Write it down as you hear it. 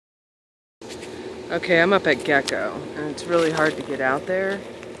Okay, I'm up at Gecko, and it's really hard to get out there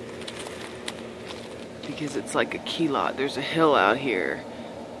because it's like a key lot. There's a hill out here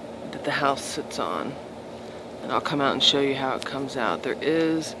that the house sits on, and I'll come out and show you how it comes out. There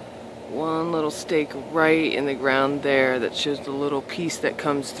is one little stake right in the ground there that shows the little piece that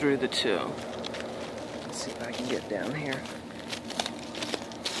comes through the two. Let's see if I can get down here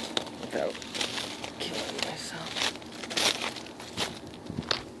without killing myself.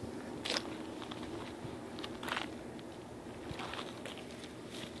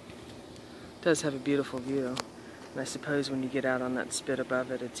 It does have a beautiful view, and I suppose when you get out on that spit above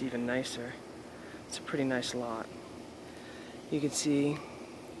it, it's even nicer. It's a pretty nice lot. You can see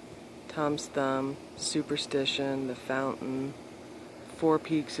Tom's Thumb, Superstition, the fountain, Four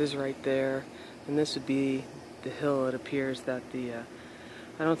Peaks is right there, and this would be the hill. It appears that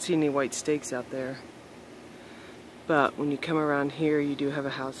I don't see any white stakes out there, but when you come around here, you do have a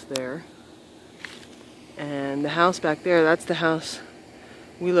house there, and the house back there, that's the house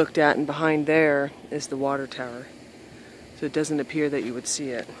we looked at, and behind there is the water tower, so it doesn't appear that you would see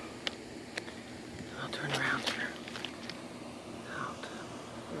it. I'll turn around here. Out.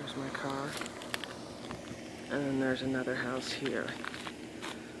 There's my car, and then there's another house here.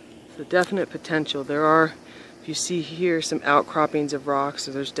 So definite potential. There are, if you see here, some outcroppings of rocks,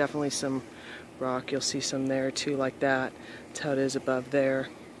 so there's definitely some rock. You'll see some there too, like that. That's how it is above there.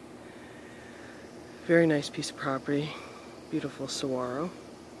 Very nice piece of property. Beautiful saguaro.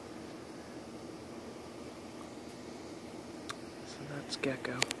 So that's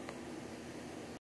Gecko.